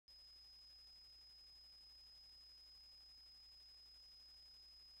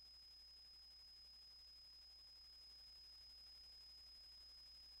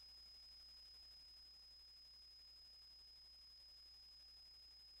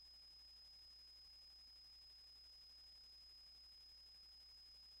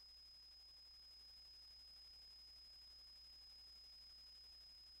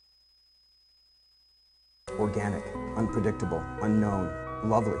organic, unpredictable, unknown,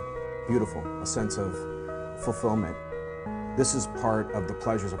 lovely, beautiful, a sense of fulfillment. This is part of the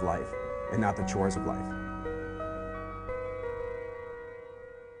pleasures of life and not the chores of life.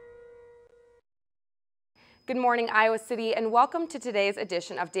 Good morning, Iowa City, and welcome to today's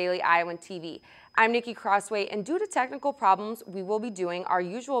edition of Daily Iowan TV. I'm Nikki Crossway, and due to technical problems, we will be doing our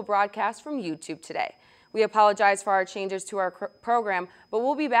usual broadcast from YouTube today. We apologize for our changes to our program, but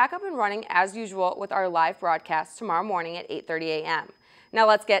we'll be back up and running as usual with our live broadcast tomorrow morning at 8:30 a.m. Now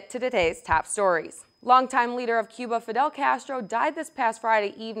let's get to today's top stories. Longtime leader of Cuba, Fidel Castro, died this past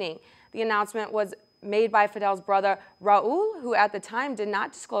Friday evening. The announcement was made by Fidel's brother, Raul, who at the time did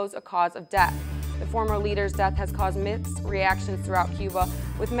not disclose a cause of death. The former leader's death has caused mixed reactions throughout Cuba,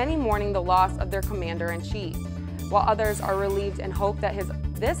 with many mourning the loss of their commander-in-chief, while others are relieved and hope that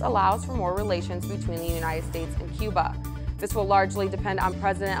this allows for more relations between the United States and Cuba. This will largely depend on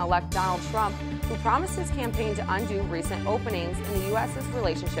President-elect Donald Trump, who promised his campaign to undo recent openings in the U.S.'s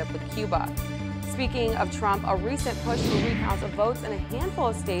relationship with Cuba. Speaking of Trump, a recent push for recounts of votes in a handful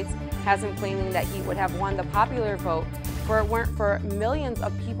of states has him claiming that he would have won the popular vote if it weren't for millions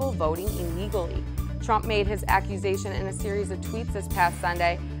of people voting illegally. Trump made his accusation in a series of tweets this past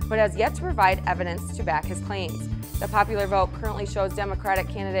Sunday, but has yet to provide evidence to back his claims. The popular vote currently shows Democratic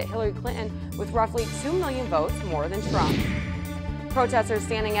candidate Hillary Clinton with roughly 2 million votes more than Trump. Protesters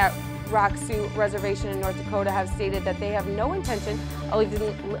standing at Rock Sioux Reservation in North Dakota have stated that they have no intention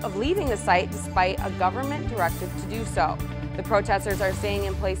of leaving the site despite a government directive to do so. The protesters are staying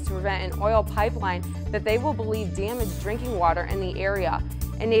in place to prevent an oil pipeline that they will believe damaged drinking water in the area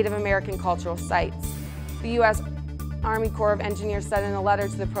and Native American cultural sites. The U.S. Army Corps of Engineers said in a letter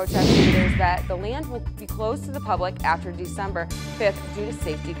to the protest leaders that the land will be closed to the public after December 5th due to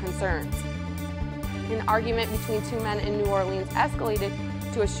safety concerns. An argument between two men in New Orleans escalated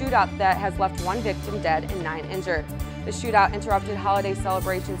to a shootout that has left 1 victim dead and 9 injured. The shootout interrupted holiday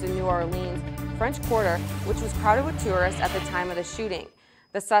celebrations in New Orleans' French Quarter, which was crowded with tourists at the time of the shooting.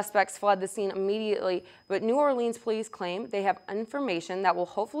 The suspects fled the scene immediately, but New Orleans police claim they have information that will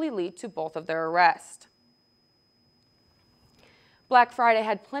hopefully lead to both of their arrests. Black Friday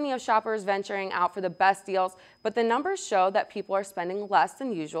had plenty of shoppers venturing out for the best deals, but the numbers show that people are spending less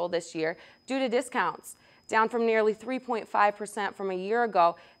than usual this year due to discounts. Down from nearly 3.5% from a year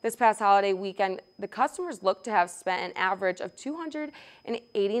ago, this past holiday weekend, the customers looked to have spent an average of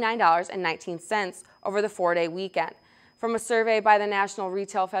 $289.19 over the 4-day weekend. From a survey by the National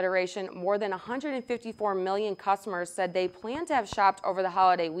Retail Federation, more than 154 million customers said they plan to have shopped over the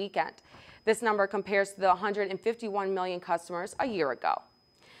holiday weekend. This number compares to the 151 million customers a year ago.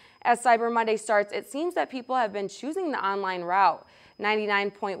 As Cyber Monday starts, it seems that people have been choosing the online route.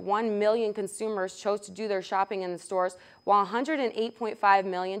 99.1 million consumers chose to do their shopping in the stores, while 108.5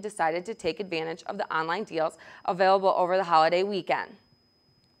 million decided to take advantage of the online deals available over the holiday weekend.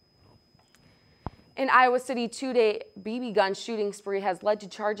 In Iowa City, 2-day BB gun shooting spree has led to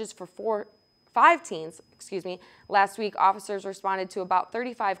charges for 5 teens. Last week, officers responded to about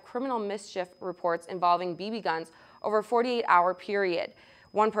 35 criminal mischief reports involving BB guns over a 48-hour period.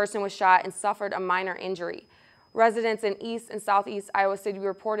 1 person was shot and suffered a minor injury. Residents in East and Southeast Iowa City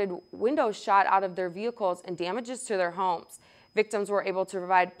reported windows shot out of their vehicles and damages to their homes. Victims were able to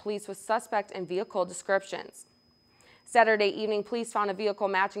provide police with suspect and vehicle descriptions. Saturday evening, police found a vehicle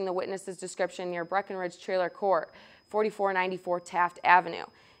matching the witness's description near Breckenridge Trailer Court, 4494 Taft Avenue.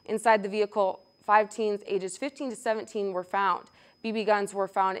 Inside the vehicle, 5 teens ages 15 to 17 were found. BB guns were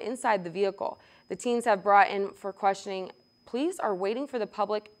found inside the vehicle. The teens have brought in for questioning. Police are waiting for the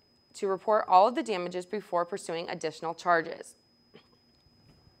public to report all of the damages before pursuing additional charges.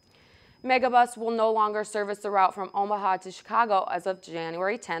 Megabus will no longer service the route from Omaha to Chicago as of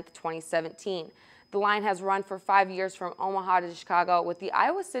January 10, 2017. The line has run for 5 years from Omaha to Chicago, with the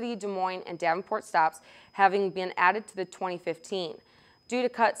Iowa City, Des Moines, and Davenport stops having been added to the 2015. Due to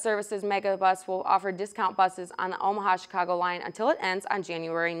cut services, Megabus will offer discount buses on the Omaha-Chicago line until it ends on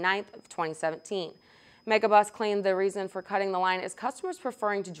January 9, 2017. Megabus claimed the reason for cutting the line is customers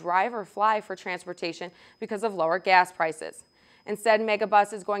preferring to drive or fly for transportation because of lower gas prices. Instead,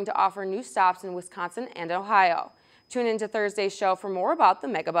 Megabus is going to offer new stops in Wisconsin and Ohio. Tune into Thursday's show for more about the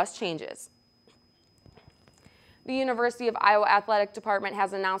Megabus changes. The University of Iowa Athletic Department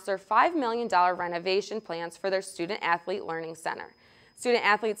has announced their $5 million renovation plans for their Student-Athlete Learning Center. Student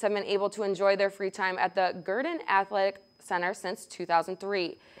athletes have been able to enjoy their free time at the Gurdon Athletic Center since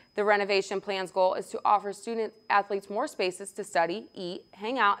 2003. The renovation plan's goal is to offer student athletes more spaces to study, eat,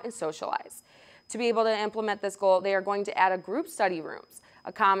 hang out, and socialize. To be able to implement this goal, they are going to add a group study rooms,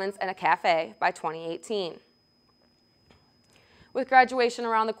 a commons, and a cafe by 2018. With graduation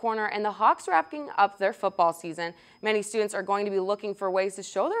around the corner and the Hawks wrapping up their football season, many students are going to be looking for ways to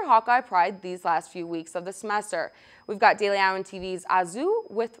show their Hawkeye pride these last few weeks of the semester. We've got Daily Iowan TV's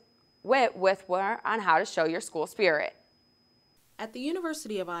Azu with more on how to show your school spirit. At the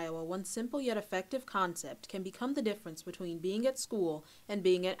University of Iowa, one simple yet effective concept can become the difference between being at school and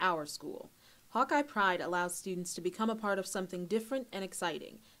being at our school. Hawkeye Pride allows students to become a part of something different and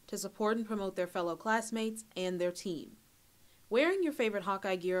exciting, to support and promote their fellow classmates and their team. Wearing your favorite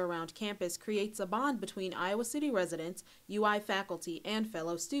Hawkeye gear around campus creates a bond between Iowa City residents, UI faculty, and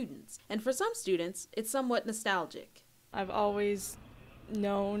fellow students. And for some students, it's somewhat nostalgic. I've always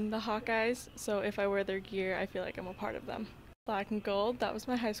known the Hawkeyes, so if I wear their gear, I feel like I'm a part of them. Black and gold, that was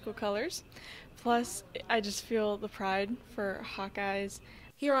my high school colors. Plus, I just feel the pride for Hawkeyes.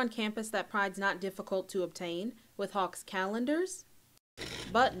 Here on campus, that pride's not difficult to obtain, with Hawks calendars,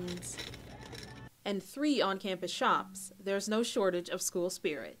 buttons, and 3 on-campus shops. There's no shortage of school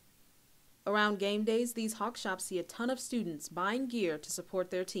spirit. Around game days, these Hawk shops see a ton of students buying gear to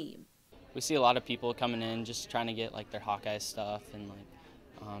support their team. We see a lot of people coming in just trying to get like their Hawkeye stuff and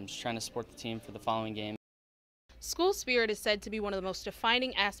just trying to support the team for the following game. School spirit is said to be one of the most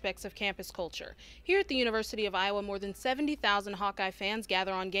defining aspects of campus culture. Here at the University of Iowa, more than 70,000 Hawkeye fans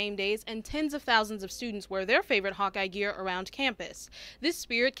gather on game days, and tens of thousands of students wear their favorite Hawkeye gear around campus. This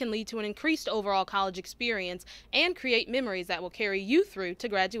spirit can lead to an increased overall college experience and create memories that will carry you through to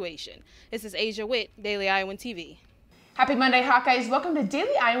graduation. This is Asia Witt, Daily Iowan TV. Happy Monday, Hawkeyes. Welcome to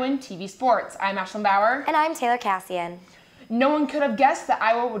Daily Iowan TV Sports. I'm Ashlyn Bauer. And I'm Taylor Cassian. No one could have guessed that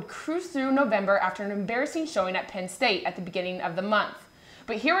Iowa would cruise through November after an embarrassing showing at Penn State at the beginning of the month.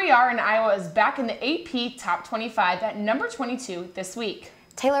 But here we are, and Iowa is back in the AP Top 25 at number 22 this week.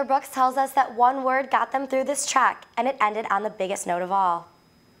 Taylor Brooks tells us that one word got them through this track, and it ended on the biggest note of all.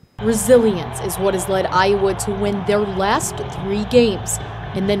 Resilience is what has led Iowa to win their last 3 games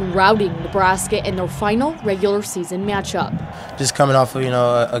and then routing Nebraska in their final regular season matchup. Just coming off of,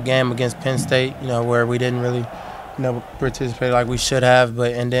 a game against Penn State, where we didn't really participate like we should have,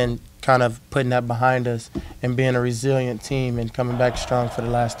 and then kind of putting that behind us and being a resilient team and coming back strong for the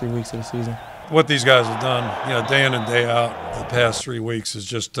last 3 weeks of the season. What these guys have done, day in and day out the past 3 weeks is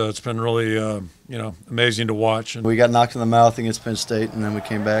just, it's been really, amazing to watch. And we got knocked in the mouth against Penn State, and then we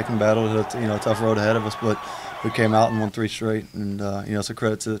came back and battled a tough road ahead of us, but we came out and won 3 straight, and, it's a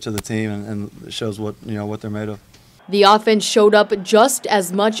credit to the team, and it shows what they're made of. The offense showed up just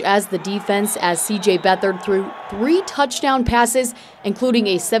as much as the defense as C.J. Beathard threw 3 touchdown passes, including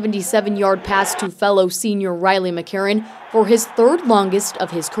a 77-yard pass to fellow senior Riley McCarron for his 3rd longest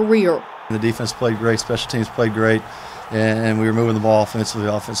of his career. The defense played great, special teams played great, and we were moving the ball offensively.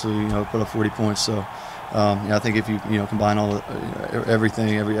 Put up 40 points. So, I think if you combine all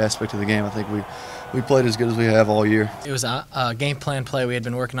everything, every aspect of the game, I think we played as good as we have all year. It was a game plan play we had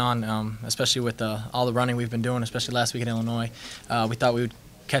been working on, especially with all the running we've been doing, especially last week in Illinois. We thought we would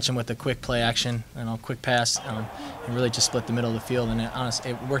catch them with a quick play action, quick pass, and really just split the middle of the field. And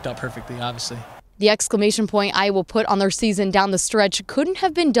it worked out perfectly, obviously. The exclamation point Iowa put on their season down the stretch couldn't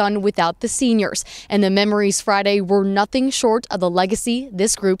have been done without the seniors, and the memories Friday were nothing short of the legacy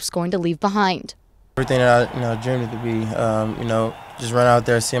this group's going to leave behind. Everything that I dreamed it to be, just run out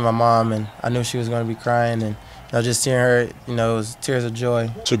there, seeing my mom, and I knew she was going to be crying, and just seeing her, it was tears of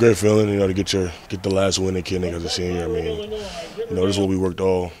joy. It's a great feeling, to get the last win in Kinnick as a senior. I mean, this is what we worked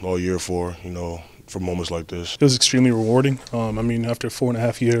all year for, for moments like this. It was extremely rewarding. After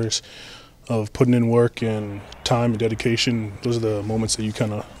 4.5 years of putting in work and time and dedication, those are the moments that you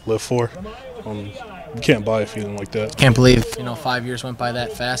kind of live for. You can't buy a feeling like that. Can't believe 5 years went by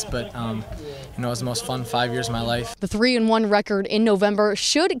that fast, but it was the most fun 5 years of my life. The 3-1 record in November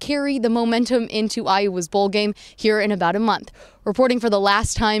should carry the momentum into Iowa's bowl game here in about a month. Reporting for the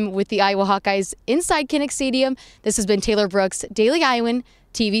last time with the Iowa Hawkeyes inside Kinnick Stadium, this has been Taylor Brooks, Daily Iowan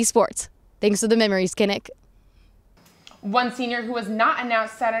TV Sports. Thanks for the memories, Kinnick. One senior who was not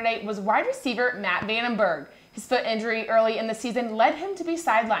announced Saturday was wide receiver Matt Vandenberg. His foot injury early in the season led him to be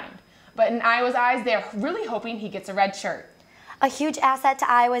sidelined. But in Iowa's eyes, they're really hoping he gets a red shirt. A huge asset to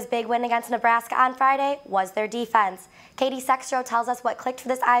Iowa's big win against Nebraska on Friday was their defense. Katie Sextro tells us what clicked for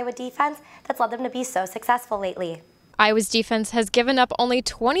this Iowa defense that's led them to be so successful lately. Iowa's defense has given up only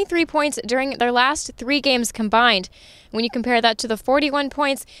 23 points during their last 3 games combined. When you compare that to the 41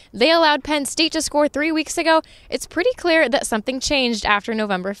 points they allowed Penn State to score 3 weeks ago, it's pretty clear that something changed after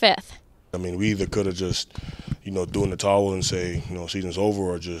November 5th. We either could have just, threw in the towel and say, season's over,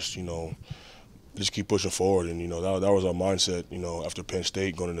 or just keep pushing forward. And, that was our mindset, after Penn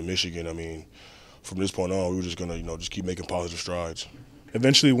State going into Michigan. From this point on, we were just going to, just keep making positive strides.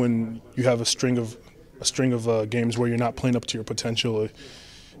 Eventually, when you have a string of a string of games where you're not playing up to your potential. It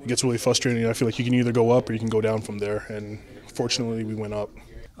gets really frustrating. I feel like you can either go up or you can go down from there, and fortunately we went up.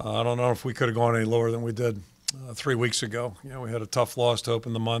 I don't know if we could have gone any lower than we did 3 weeks ago. We had a tough loss to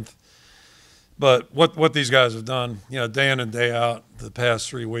open the month. But what these guys have done, day in and day out, the past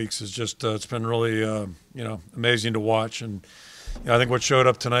 3 weeks is just it's been really amazing to watch. And I think what showed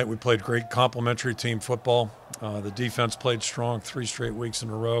up tonight, we played great complementary team football. The defense played strong 3 straight weeks in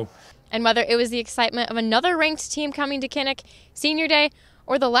a row. And whether it was the excitement of another ranked team coming to Kinnick Senior Day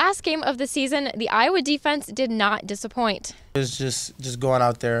or the last game of the season, the Iowa defense did not disappoint. It was just going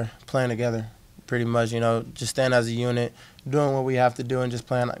out there, playing together, pretty much, just staying as a unit, doing what we have to do and just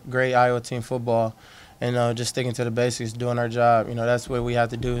playing great Iowa team football and just sticking to the basics, doing our job. That's what we have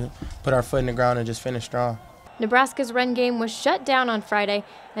to do, put our foot in the ground and just finish strong. Nebraska's run game was shut down on Friday,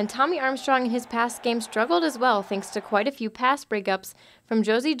 and Tommy Armstrong in his pass game struggled as well thanks to quite a few pass breakups from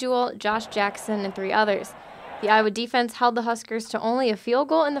Josie Jewell, Josh Jackson, and 3 others. The Iowa defense held the Huskers to only a field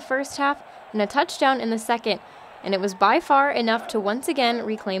goal in the first half and a touchdown in the second, and it was by far enough to once again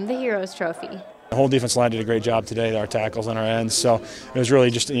reclaim the Heroes Trophy. The whole defense line did a great job today, our tackles and our ends, so it was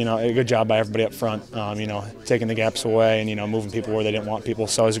really just a good job by everybody up front, taking the gaps away and moving people where they didn't want people,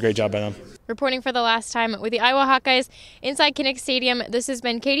 so it was a great job by them. Reporting for the last time with the Iowa Hawkeyes inside Kinnick Stadium, this has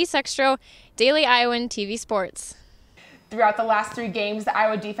been Katie Sextro, Daily Iowan TV Sports. Throughout the last 3 games, the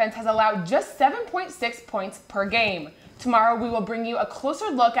Iowa defense has allowed just 7.6 points per game. Tomorrow, we will bring you a closer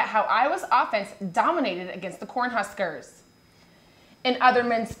look at how Iowa's offense dominated against the Cornhuskers. In other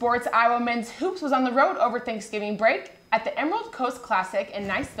men's sports, Iowa men's hoops was on the road over Thanksgiving break at the Emerald Coast Classic in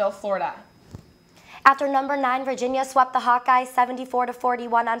Niceville, Florida. After number 9 Virginia swept the Hawkeyes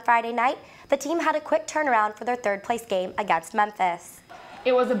 74-41 on Friday night, the team had a quick turnaround for their 3rd place game against Memphis.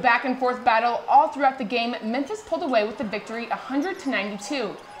 It was a back-and-forth battle all throughout the game. Memphis pulled away with the victory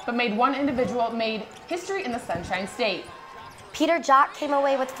 100-92, but one individual made history in the Sunshine State. Peter Jock came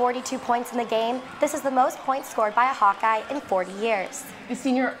away with 42 points in the game. This is the most points scored by a Hawkeye in 40 years. The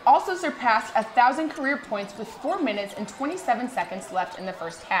senior also surpassed 1,000 career points with 4 minutes and 27 seconds left in the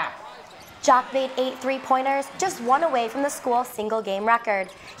first half. Jock made 8 3-pointers, just 1 away from the school's single-game record.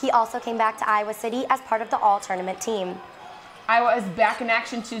 He also came back to Iowa City as part of the all-tournament team. Iowa is back in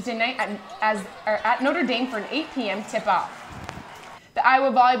action Tuesday night at Notre Dame for an 8 p.m. tip-off. The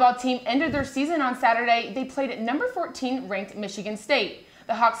Iowa volleyball team ended their season on Saturday. They played at number 14 ranked Michigan State.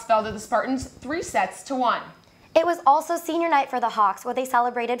 The Hawks fell to the Spartans 3-1. It was also senior night for the Hawks, where they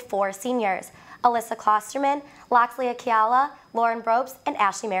celebrated 4 seniors: Alyssa Klosterman, Loxley Akiala, Lauren Brobes, and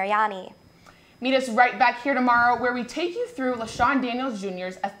Ashley Mariani. Meet us right back here tomorrow, where we take you through LaShawn Daniels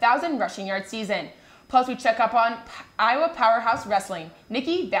Jr.'s 1,000 rushing yard season. Plus, we check up on Iowa Powerhouse Wrestling.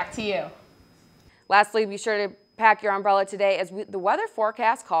 Nikki, back to you. Lastly, be sure to pack your umbrella today as the weather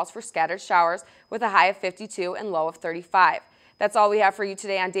forecast calls for scattered showers with a high of 52 and low of 35. That's all we have for you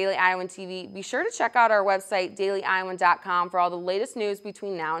today on Daily Iowan TV. Be sure to check out our website, dailyiowan.com, for all the latest news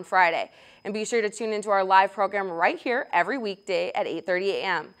between now and Friday. And be sure to tune into our live program right here every weekday at 8:30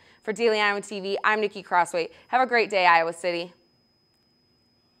 a.m. For Daily Iowan TV, I'm Nikki Crossway. Have a great day, Iowa City.